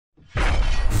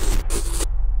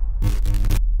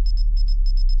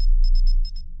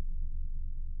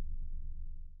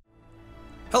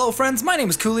Hello friends, my name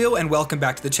is Koolio and welcome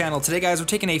back to the channel. Today guys, we're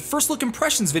taking a first look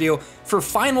impressions video for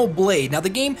Final Blade. Now the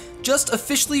game just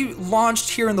officially launched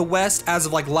here in the West as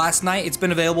of like last night. It's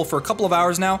been available for a couple of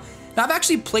hours now. Now I've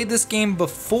actually played this game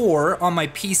before on my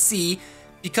PC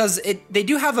because they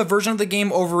do have a version of the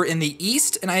game over in the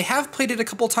East, and I have played it a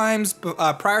couple times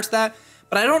prior to that,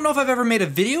 but I don't know if I've ever made a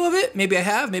video of it. Maybe I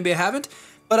have, maybe I haven't.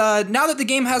 But now that the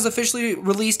game has officially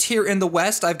released here in the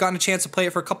West, I've gotten a chance to play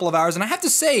it for a couple of hours, and I have to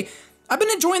say, I've been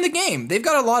enjoying the game. They've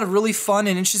got a lot of really fun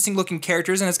and interesting looking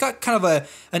characters, and it's got kind of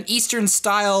an Eastern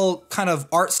style kind of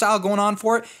art style going on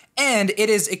for it, and it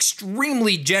is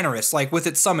extremely generous, like with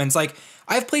its summons. Like,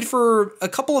 I've played for a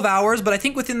couple of hours, but I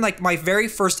think within like my very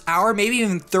first hour, maybe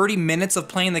even 30 minutes of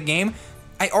playing the game,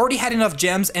 I already had enough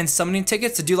gems and summoning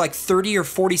tickets to do like 30 or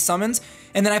 40 summons,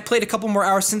 and then I played a couple more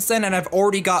hours since then, and I've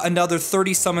already got another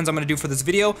 30 summons I'm gonna do for this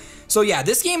video. So yeah,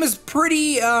 this game is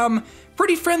pretty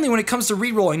friendly when it comes to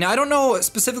rerolling. Now I don't know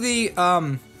specifically,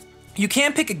 you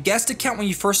can pick a guest account when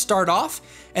you first start off,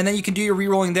 and then you can do your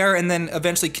rerolling there and then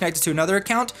eventually connect it to another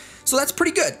account. So that's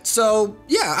pretty good. So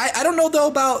yeah, I don't know though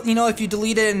about, you know, if you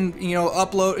delete it and, you know,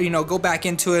 upload, you know, go back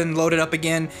into it and load it up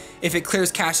again, if it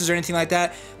clears caches or anything like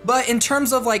that. But in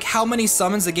terms of like how many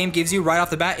summons the game gives you right off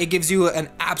the bat, it gives you an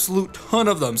absolute ton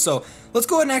of them. So let's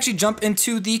go ahead and actually jump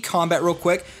into the combat real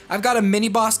quick. I've got a mini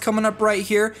boss coming up right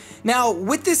here. Now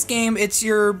with this game, it's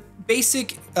your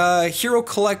basic hero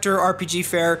collector RPG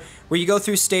fare where you go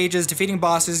through stages, defeating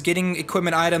bosses, getting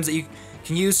equipment items that you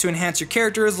can use to enhance your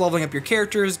characters, leveling up your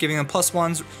characters, giving them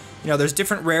 +1s. You know, there's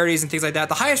different rarities and things like that.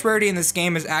 The highest rarity in this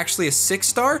game is actually a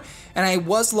 6-star, and I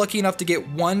was lucky enough to get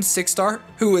one 6-star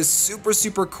who is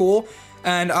super cool,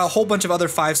 and a whole bunch of other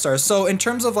 5-stars. So in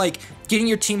terms of like getting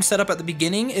your team set up at the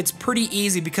beginning, it's pretty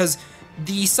easy because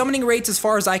the summoning rates, as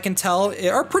far as I can tell,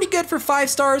 are pretty good for 5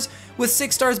 stars, with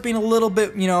 6 stars being a little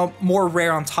bit, you know, more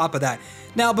rare on top of that.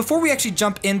 Now, before we actually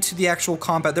jump into the actual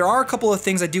combat, there are a couple of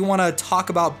things I do want to talk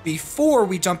about before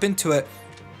we jump into it.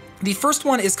 The first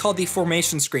one is called the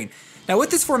formation screen. Now with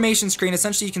this formation screen,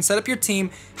 essentially you can set up your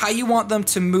team, how you want them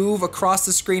to move across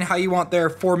the screen, how you want their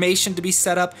formation to be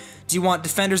set up. Do you want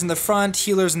defenders in the front,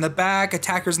 healers in the back,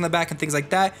 attackers in the back, and things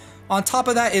like that? On top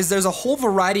of that is there's a whole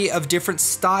variety of different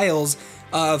styles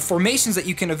of formations that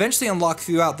you can eventually unlock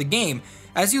throughout the game.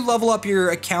 As you level up your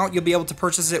account, you'll be able to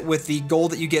purchase it with the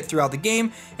gold that you get throughout the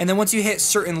game, and then once you hit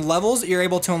certain levels, you're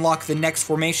able to unlock the next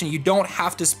formation. You don't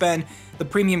have to spend the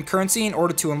premium currency in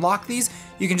order to unlock these.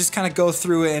 You can just kind of go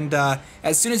through and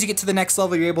as soon as you get to the next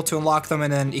level, you're able to unlock them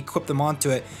and then equip them onto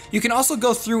it. You can also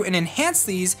go through and enhance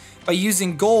these by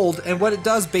using gold, and what it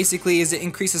does basically is it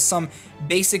increases some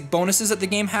basic bonuses that the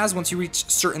game has once you reach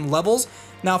certain levels.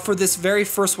 Now for this very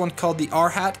first one called the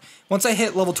R-Hat, once I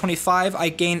hit level 25, I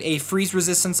gain a freeze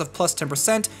resistance of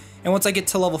 +10%, and once I get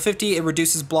to level 50, it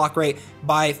reduces block rate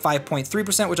by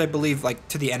 5.3%, which I believe like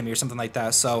to the enemy or something like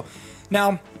that. So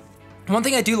now, one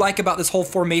thing I do like about this whole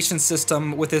formation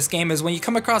system with this game is when you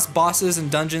come across bosses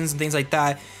and dungeons and things like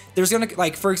that, there's gonna,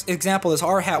 like for example, this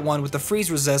R-Hat one with the freeze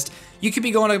resist, you could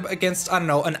be going up against, I don't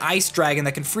know, an ice dragon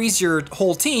that can freeze your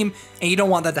whole team, and you don't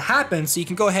want that to happen, so you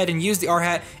can go ahead and use the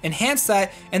R-Hat, enhance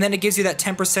that, and then it gives you that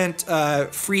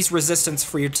 10% freeze resistance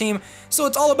for your team. So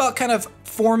it's all about kind of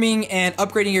forming and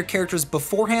upgrading your characters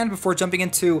beforehand, before jumping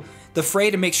into the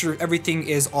fray, to make sure everything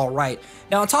is alright.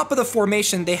 Now on top of the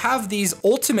formation, they have these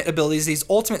ultimate abilities, these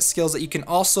ultimate skills that you can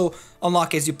also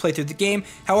unlock as you play through the game.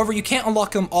 However, you can't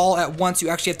unlock them all at once. You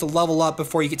actually have to level up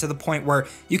before you get to the point where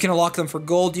you can unlock them for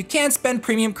gold. You can spend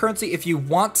premium currency if you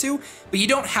want to, but you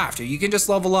don't have to. You can just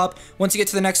level up. Once you get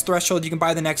to the next threshold, you can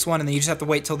buy the next one, and then you just have to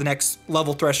wait till the next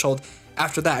level threshold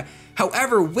after that.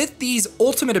 However, with these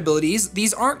ultimate abilities,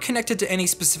 these aren't connected to any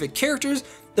specific characters.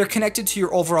 They're connected to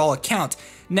your overall account.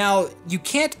 Now, you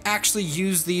can't actually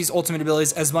use these ultimate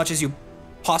abilities as much as you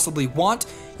possibly want.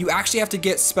 You actually have to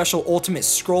get special ultimate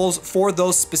scrolls for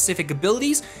those specific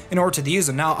abilities in order to use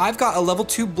them. Now, I've got a level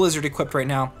 2 Blizzard equipped right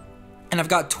now, and I've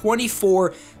got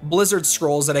 24 Blizzard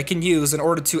scrolls that I can use in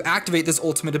order to activate this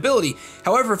ultimate ability.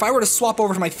 However, if I were to swap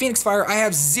over to my Phoenix Fire, I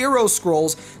have 0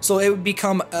 scrolls, so it would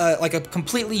become like a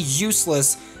completely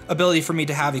useless ability for me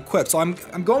to have equipped. So I'm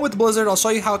going with the Blizzard. I'll show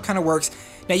you how it kind of works.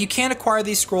 Now you can acquire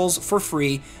these scrolls for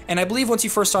free, and I believe once you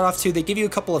first start off too, they give you a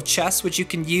couple of chests which you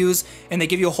can use, and they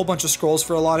give you a whole bunch of scrolls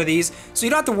for a lot of these, so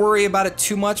you don't have to worry about it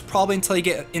too much, probably until you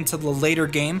get into the later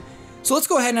game. So let's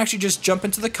go ahead and actually just jump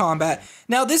into the combat.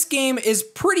 Now this game is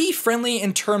pretty friendly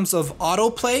in terms of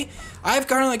autoplay. I've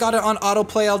currently got it on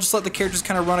autoplay. I'll just let the characters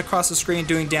kind of run across the screen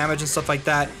doing damage and stuff like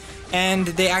that. and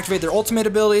they activate their ultimate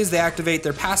abilities, they activate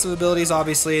their passive abilities,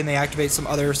 obviously, and they activate some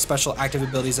other special active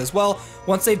abilities as well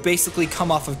once they've basically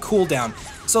come off of cooldown.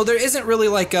 So there isn't really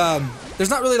like there's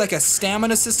not really like a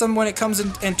stamina system when it comes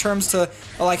in terms to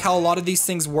like how a lot of these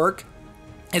things work.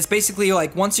 It's basically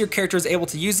like once your character is able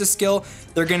to use the skill,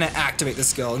 they're gonna activate the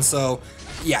skill, and so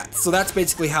yeah, so that's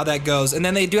basically how that goes. And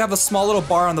then they do have a small little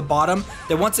bar on the bottom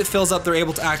that once it fills up, they're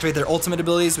able to activate their ultimate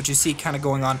abilities, which you see kind of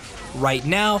going on right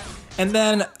now. And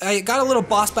then I got a little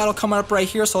boss battle coming up right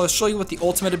here, so I'll show you what the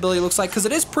ultimate ability looks like, because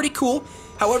it is pretty cool.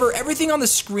 However, everything on the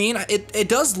screen, it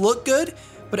does look good,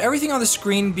 but everything on the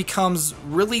screen becomes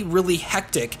really, really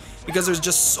hectic because there's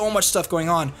just so much stuff going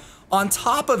on. On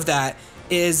top of that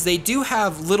is they do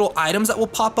have little items that will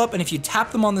pop up, and if you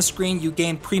tap them on the screen, you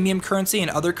gain premium currency and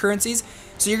other currencies.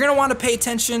 So you're gonna want to pay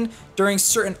attention during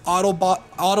certain auto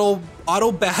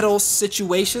battle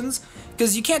situations,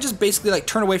 because you can't just basically like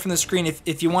turn away from the screen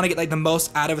if you want to get like the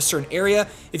most out of a certain area,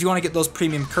 if you want to get those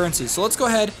premium currencies. So let's go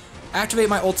ahead, activate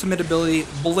my ultimate ability,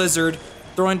 Blizzard,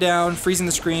 throwing down, freezing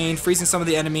the screen, freezing some of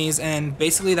the enemies, and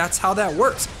basically that's how that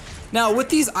works. Now with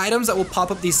these items that will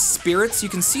pop up, these spirits, you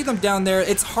can see them down there.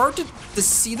 It's hard to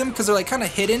see them because they're like kind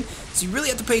of hidden, so you really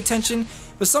have to pay attention.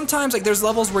 But sometimes like there's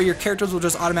levels where your characters will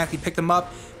just automatically pick them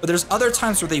up, but there's other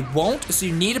times where they won't, so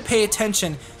you need to pay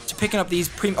attention to picking up these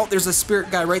oh, there's a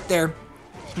spirit guy right there.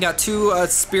 Got two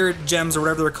spirit gems or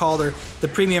whatever they're called, or the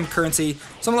premium currency.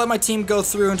 So I'm gonna let my team go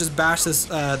through and just bash this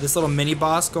this little mini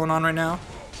boss going on right now.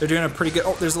 They're doing a pretty good.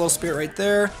 Oh, there's a little spirit right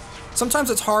there. Sometimes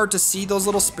it's hard to see those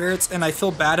little spirits, and I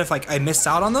feel bad if like I miss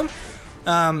out on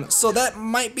them. So that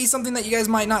might be something that you guys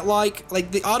might not like.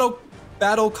 Like the auto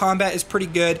battle combat is pretty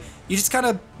good. You just kind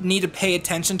of need to pay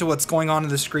attention to what's going on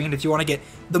the screen if you want to get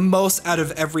the most out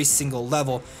of every single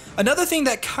level. Another thing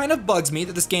that kind of bugs me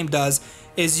that this game does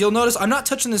is you'll notice I'm not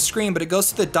touching the screen, but it goes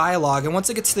to the dialogue, and once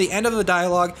it gets to the end of the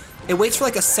dialogue, it waits for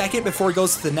like a second before it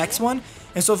goes to the next one.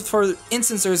 And so for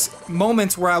instance, there's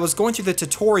moments where I was going through the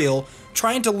tutorial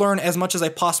trying to learn as much as I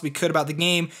possibly could about the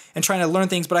game and trying to learn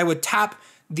things, but I would tap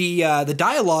the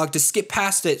dialogue to skip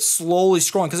past it, slowly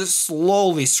scrolling, because it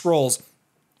slowly scrolls.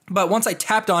 But once I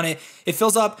tapped on it, it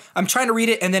fills up, I'm trying to read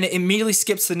it, and then it immediately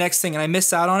skips to the next thing, and I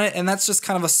miss out on it, and that's just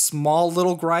kind of a small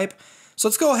little gripe. So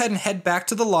let's go ahead and head back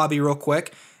to the lobby real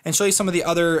quick and show you some of the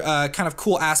other kind of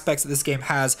cool aspects that this game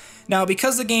has. Now,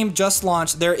 because the game just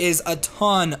launched, there is a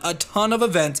ton of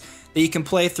events that you can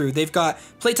play through. They've got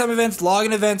playtime events,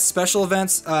 login events, special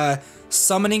events,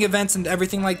 summoning events, and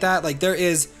everything like that. Like, there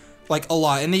is like a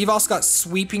lot. And then you've also got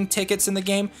sweeping tickets in the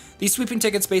game. These sweeping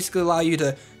tickets basically allow you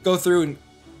to go through and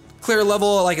clear a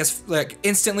level like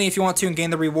instantly if you want to and gain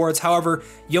the rewards. However,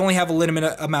 you only have a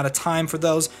limited amount of time for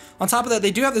those. On top of that, they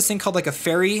do have this thing called like a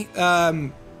ferry,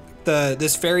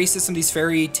 this ferry system, these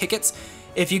ferry tickets.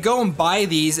 If you go and buy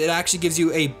these, it actually gives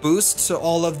you a boost to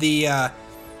all of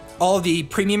the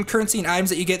premium currency and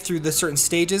items that you get through the certain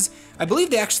stages. I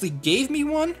believe they actually gave me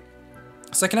one,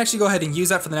 so I can actually go ahead and use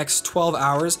that for the next 12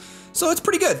 hours. So it's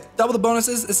pretty good. Double the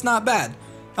bonuses, it's not bad.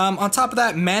 On top of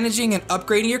that, managing and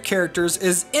upgrading your characters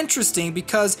is interesting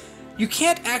because you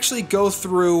can't actually go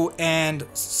through and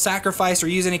sacrifice or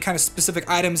use any kind of specific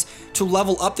items to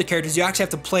level up the characters. You actually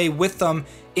have to play with them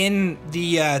in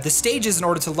the stages in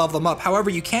order to level them up.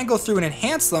 However, you can go through and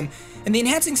enhance them, and the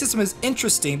enhancing system is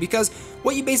interesting because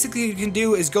what you basically can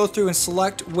do is go through and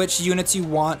select which units you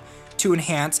want to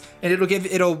enhance, and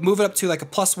it'll move it up to like a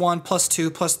 +1, +2,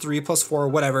 +3, +4, or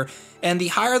whatever. And the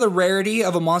higher the rarity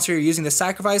of a monster you're using to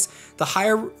sacrifice, the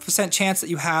higher percent chance that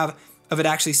you have of it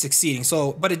actually succeeding.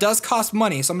 So, but it does cost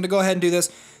money, so I'm gonna go ahead and do this.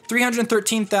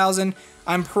 313,000.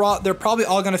 They're probably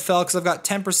all gonna fail because I've got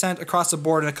 10% across the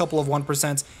board and a couple of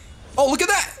 1%. Oh, look at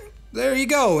that! There you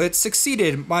go. It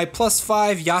succeeded. My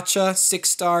 +5 Yacha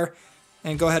 6-star.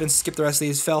 And go ahead and skip the rest of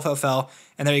these. Fell.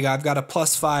 And there you go. I've got a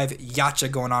 +5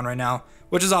 Yacha going on right now,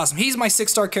 which is awesome. He's my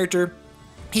 6-star character.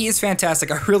 He is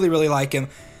fantastic. I really, really like him.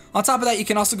 On top of that, you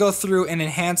can also go through and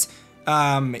enhance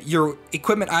your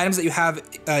equipment items that you have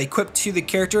equipped to the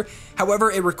character. However,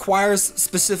 it requires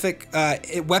specific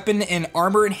weapon and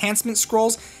armor enhancement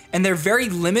scrolls, and they're very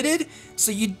limited,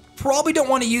 so you probably don't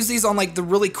want to use these on like the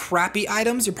really crappy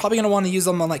items. You're probably going to want to use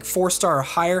them on like 4-star or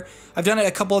higher. I've done it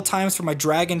a couple of times for my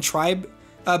Dragon Tribe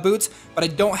boots, but I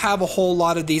don't have a whole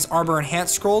lot of these armor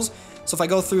enhanced scrolls. So if I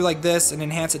go through like this and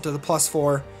enhance it to the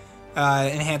 +4,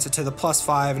 enhance it to the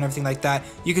 +5 and everything like that,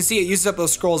 you can see it uses up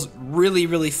those scrolls really,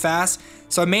 really fast.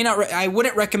 So I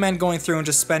wouldn't recommend going through and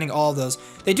just spending all of those.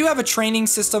 They do have a training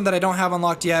system that I don't have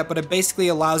unlocked yet, but it basically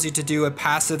allows you to do a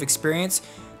passive experience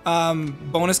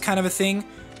bonus kind of a thing,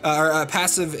 or a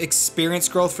passive experience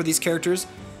growth for these characters.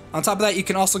 On top of that, you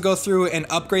can also go through and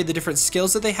upgrade the different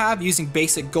skills that they have using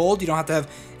basic gold. You don't have to have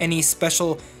any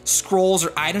special scrolls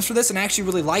or items for this, and I actually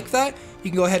really like that. You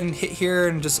can go ahead and hit here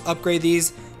and just upgrade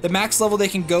these. The max level they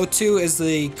can go to is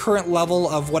the current level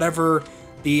of whatever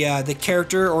the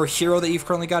character or hero that you've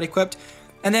currently got equipped.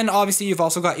 And then obviously you've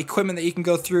also got equipment that you can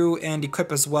go through and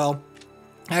equip as well.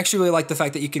 I actually really like the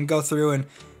fact that you can go through and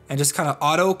just kind of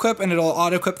auto-equip, and it'll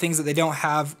auto-equip things that they don't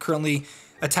have currently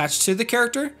attached to the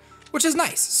character, which is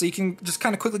nice. So you can just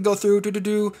kind of quickly go through,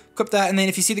 equip that, and then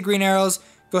if you see the green arrows,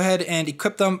 go ahead and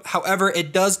equip them. However,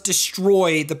 it does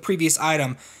destroy the previous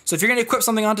item. So if you're gonna equip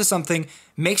something onto something,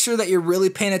 make sure that you're really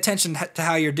paying attention to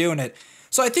how you're doing it.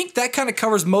 So I think that kind of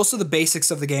covers most of the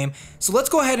basics of the game. So let's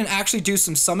go ahead and actually do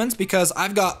some summons, because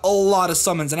I've got a lot of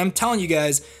summons, and I'm telling you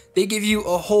guys, they give you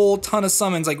a whole ton of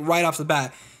summons like right off the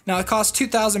bat. Now it costs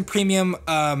 2,000 premium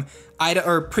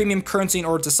premium currency in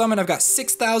order to summon. I've got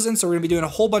 6,000, so we're gonna be doing a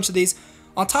whole bunch of these.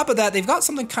 On top of that, they've got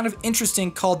something kind of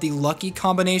interesting called the lucky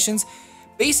combinations.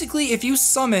 Basically, if you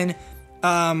summon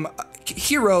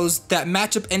heroes that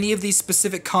match up any of these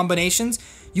specific combinations,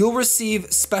 you'll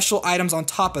receive special items on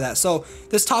top of that. So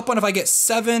this top one, if I get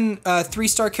 7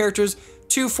 3-star characters,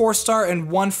 2 4-star, and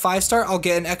 1 5-star, I'll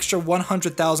get an extra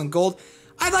 100,000 gold.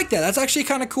 I like that. That's actually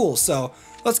kind of cool. So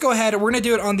let's go ahead. We're going to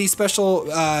do it on the special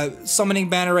summoning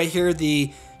banner right here,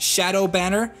 the shadow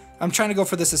banner. I'm trying to go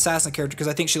for this assassin character because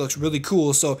I think she looks really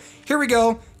cool. So here we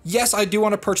go. Yes, I do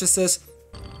want to purchase this.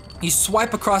 You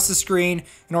swipe across the screen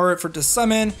in order for it to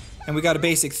summon. And we got a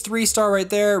basic 3-star right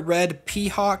there. Red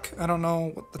Peahawk. I don't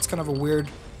know. That's kind of a weird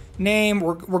name.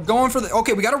 We're going for the...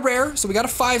 Okay, we got a rare. So we got a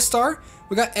 5-star.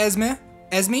 We got Esme.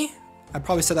 I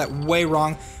probably said that way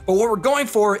wrong. But what we're going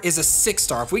for is a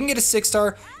 6-star. If we can get a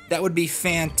 6-star, that would be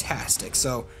fantastic.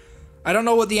 So I don't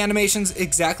know what the animations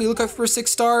exactly look like for a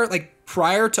 6-star, like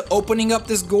prior to opening up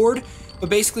this gourd. But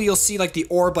basically you'll see like the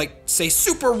orb like say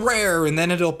super rare, and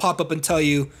then it'll pop up and tell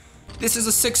you this is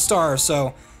a 6-star.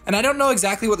 So... And I don't know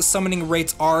exactly what the summoning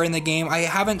rates are in the game. I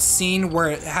haven't seen where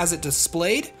it has it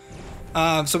displayed.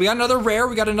 So we got another rare.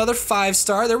 We got another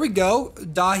 5-star. There we go.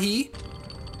 Dahi.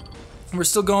 We're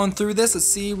still going through this. Let's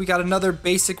see. We got another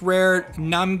basic rare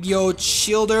Namgyo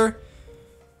Shielder.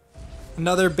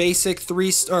 Another basic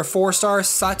 4-star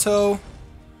Sato.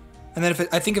 And then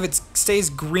I think if it stays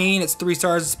green, it's 3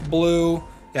 stars. It's blue.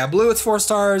 Yeah, blue it's 4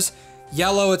 stars.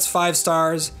 Yellow it's 5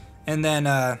 stars. And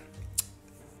then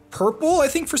purple, I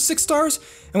think, for 6 stars.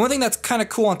 And one thing that's kind of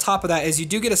cool on top of that is you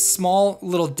do get a small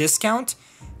little discount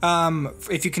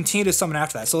if you continue to summon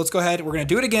after that. So let's go ahead. We're going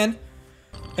to do it again.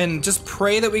 And just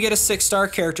pray that we get a 6-star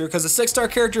character, because the 6-star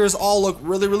characters all look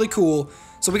really, really cool.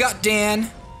 So we got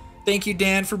Dan. Thank you,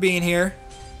 Dan, for being here.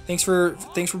 Thanks for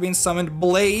being summoned.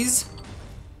 Blaze.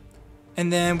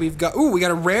 And then we've got... Ooh, we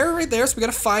got a rare right there. So we got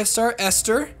a 5-star.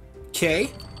 Esther.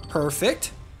 Okay.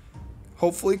 Perfect.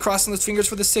 Hopefully, crossing those fingers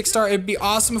for the 6-star. It'd be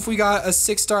awesome if we got a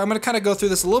 6-star. I'm going to kind of go through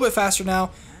this a little bit faster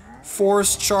now.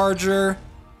 Force Charger.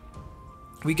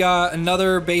 We got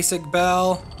another basic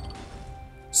Bell.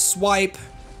 Swipe.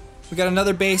 We got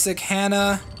another basic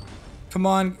Hannah. Come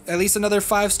on, at least another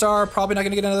 5-star. Probably not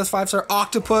going to get another 5-star.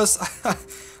 Octopus. I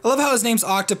love how his name's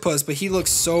Octopus, but he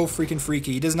looks so freaking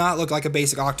freaky. He does not look like a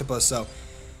basic octopus, so.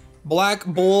 Black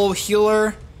Bull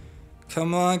Healer.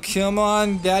 Come on, come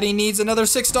on. Daddy needs another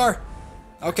 6-star.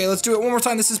 Okay, let's do it one more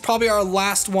time. This is probably our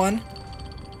last one.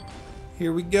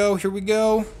 Here we go, here we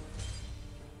go.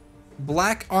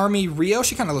 Black Army Rio,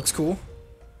 she kind of looks cool.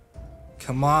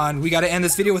 Come on, we got to end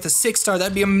this video with a 6-star.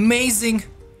 That'd be amazing.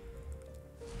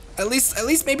 At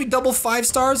least maybe double 5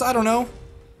 stars, I don't know.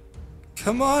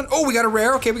 Come on. Oh, we got a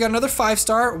rare. Okay, we got another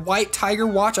 5-star. White Tiger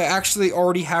Watch. I actually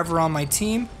already have her on my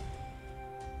team.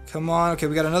 Come on. Okay,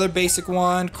 we got another basic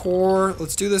one. Core.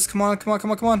 Let's do this. Come on, come on,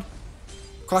 come on, come on.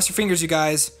 Cross your fingers, you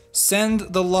guys. Send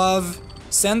the love,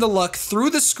 send the luck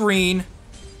through the screen,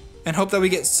 and hope that we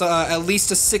get at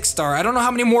least a 6-star. I don't know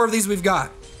how many more of these we've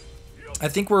got. I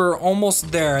think we're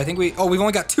almost there. I think we've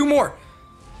only got 2 more.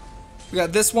 We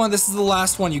got this one. This is the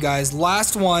last one, you guys.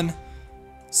 Last one.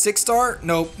 6-star?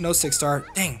 Nope, no 6-star.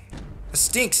 Dang, that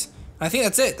stinks. I think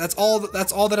that's it. That's all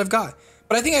that I've got.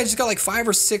 But I think I just got like 5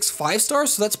 or 6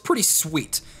 5-stars, so that's pretty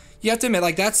sweet. You have to admit,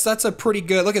 like that's a pretty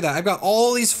good, look at that. I've got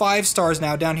all these 5-stars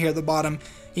now down here at the bottom.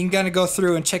 You can kind of go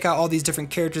through and check out all these different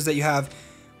characters that you have,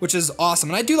 which is awesome.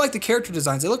 And I do like the character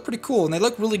designs. They look pretty cool, and they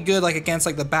look really good like against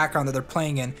like the background that they're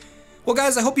playing in. Well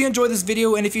guys, I hope you enjoyed this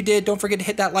video, and if you did, don't forget to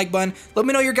hit that like button. Let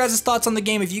me know your guys' thoughts on the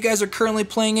game, if you guys are currently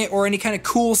playing it, or any kind of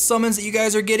cool summons that you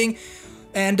guys are getting.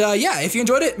 And yeah, if you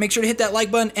enjoyed it, make sure to hit that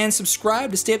like button and subscribe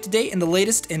to stay up to date in the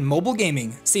latest in mobile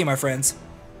gaming. See you, my friends.